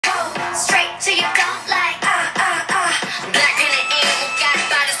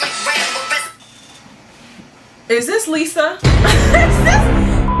Is this Lisa?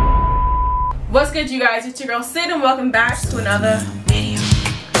 What's good, you guys? It's your girl Sid and welcome back to another video.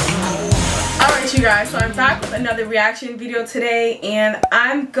 Alright, you guys, so I'm back with another reaction video today, and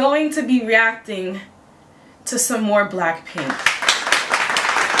I'm going to be reacting to some more Blackpink.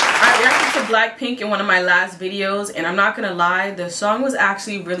 I reacted to Blackpink in one of my last videos, and I'm not gonna lie, the song was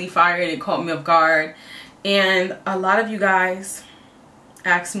actually really fire and it caught me off guard. And a lot of you guys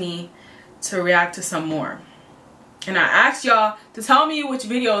asked me to react to some more. And I asked y'all to tell me which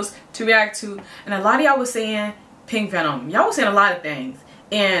videos to react to, and a lot of y'all was saying Pink Venom. Y'all was saying a lot of things,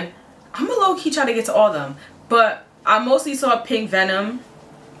 and I'm gonna low-key try to get to all of them, but I mostly saw Pink Venom,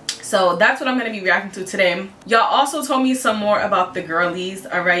 so that's what I'm gonna be reacting to today. Y'all also told me some more about the girlies.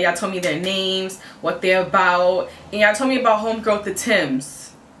 Alright, y'all told me their names, what they're about, and y'all told me about homegirl the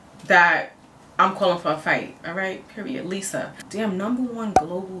Tims that I'm calling for a fight. Alright, period. Lisa. Damn, #1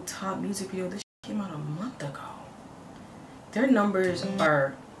 global top music video. This came out a month ago. Their numbers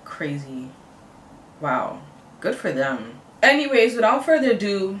are crazy. Wow. Good for them. Anyways, without further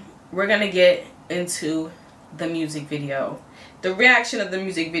ado, we're gonna get into the music video. The reaction of the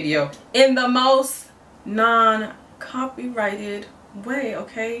music video in the most non-copyrighted way,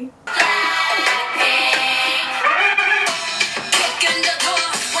 okay?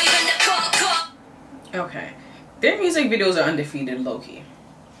 Okay. Their music videos are undefeated, low-key.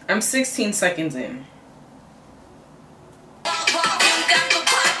 I'm 16 seconds in.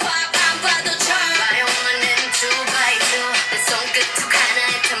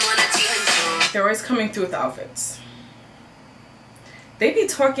 They're always coming through with outfits. They be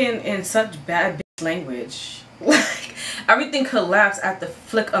talking in such bad bitch language. Like, everything collapsed at the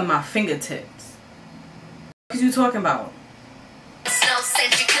flick of my fingertips. What are you talking about? Ooh, it's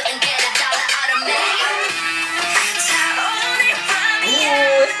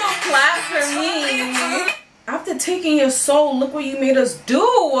no clap for me. After taking your soul, look what you made us do.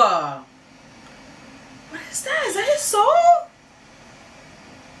 What is that? Is that his soul?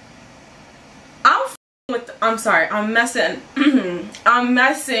 I'm sorry, I'm messing I'm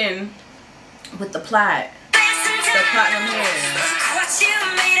messing with the plaid. The platinum hair.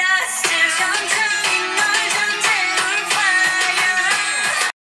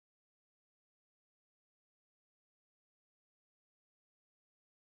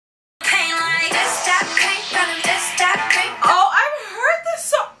 Oh, I've heard this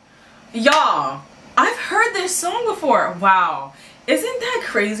song. Y'all, I've heard this song before. Wow. Isn't that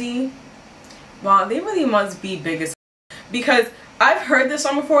crazy? Wow, they really must be big as, because I've heard this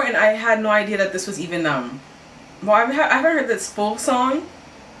song before and I had no idea that this was even well, I haven't heard this full song,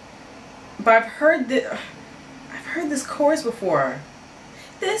 but I've heard this chorus before.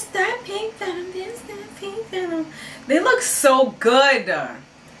 This that pink venom, this that pink venom. They look so good.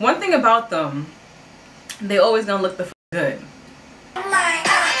 One thing about them, they always gonna look the f good.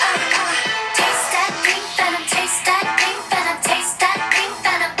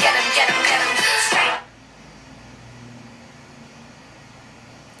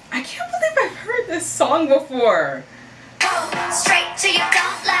 I can't believe I've heard this song before. Straight to your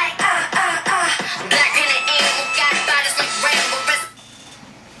don't like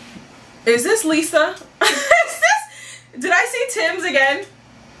Is this Lisa? Did I see Tim's again?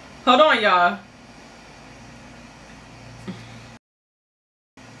 Hold on, y'all.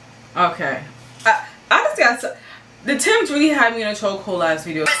 Okay. Honestly, the Tims really had me in a chokehold last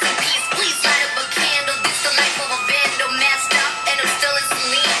video.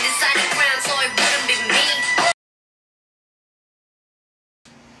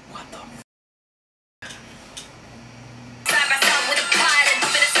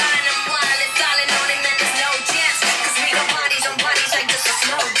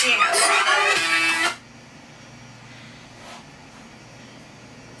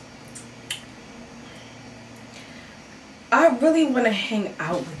 I really want to hang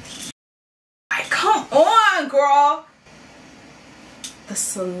out with you. Like, come on, girl. The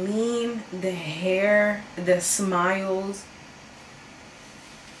Celine, the hair, the smiles.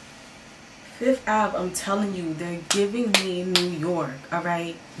 Fifth Ave, I'm telling you, they're giving me New York. All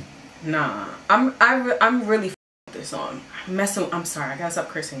right, nah. I'm really with this song. I'm sorry. I gotta stop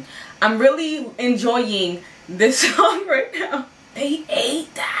cursing. I'm really enjoying this song right now. They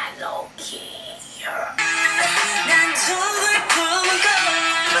ate that low key.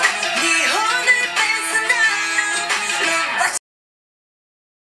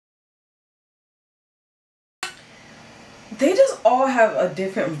 They just all have a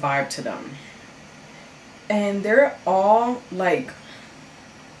different vibe to them, and they're all like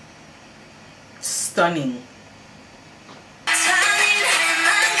stunning.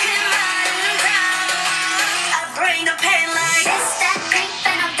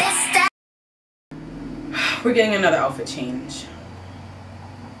 We're getting another outfit change.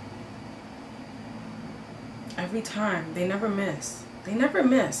 Every time. They never miss. They never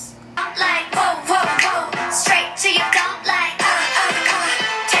miss. Like, whoa, whoa, whoa. Straight to your dump like,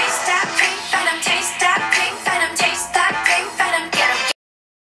 taste that pink venom, taste that pink venom, taste that pink venom, get 'em.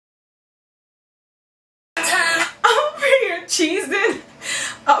 I'm over here cheesing.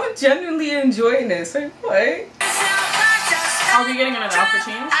 I'm genuinely enjoying this. Like, what? Are we getting another outfit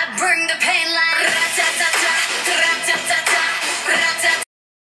change? I bring the pain like ra-ta-ta-ta, ra-ta-ta-ta, ra-ta-ta.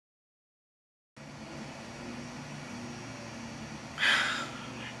 Oh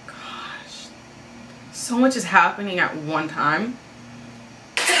my gosh. So much is happening at one time.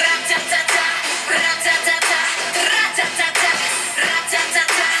 Ra-ta-ta-ta, ra-ta-ta-ta, ra-ta-ta-ta,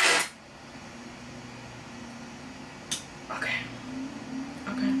 ra-ta-ta-ta. Okay.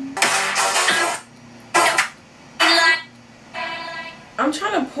 Okay. I'm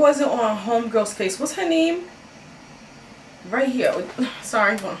trying to pause it on homegirl's face. What's her name? Right here.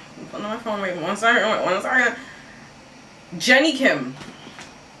 Sorry, I'm on my phone right now. Sorry. Jenny Kim.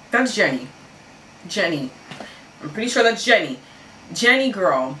 That's Jenny. Jenny. I'm pretty sure that's Jenny. Jenny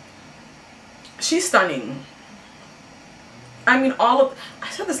girl. She's stunning. I mean, I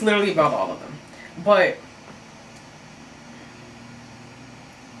said this literally about all of them. But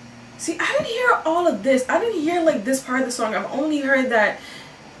see, I didn't hear all of this. I didn't hear like this part of the song. I've only heard that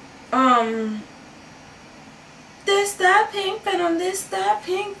this, that, pink venom, this, that,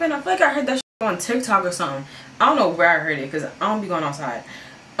 pink venom. I feel like I heard that shit on TikTok or something. I don't know where I heard it because I don't be going outside.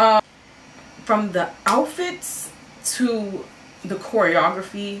 From the outfits to the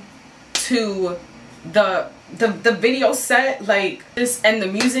choreography to the video set, like this, and the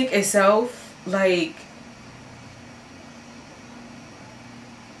music itself, like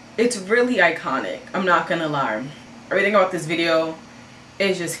it's really iconic. I'm not gonna lie. Everything about this video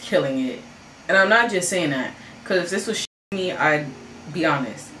is just killing it. And I'm not just saying that, because if this was me, I'd be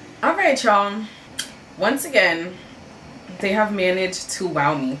honest. Alright, y'all. Once again, they have managed to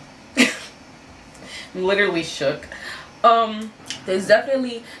wow me. I'm literally shook. There's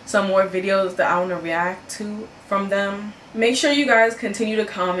definitely some more videos that I want to react to from them. Make sure you guys continue to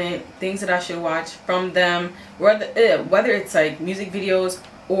comment things that I should watch from them, whether it's like music videos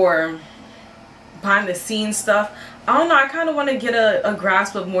or behind the scenes stuff. I don't know, I kind of want to get a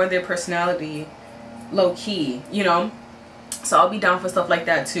grasp of more of their personality, low key, you know. So I'll be down for stuff like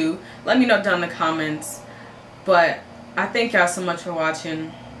that too. Let me know down in the comments. But I thank y'all so much for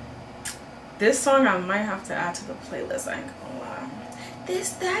watching. This song I might have to add to the playlist, I ain't gonna lie. This,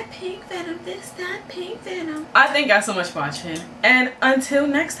 that, pink venom, this, that, pink venom. I thank y'all so much for watching. And until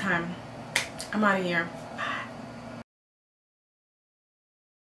next time, I'm out of here.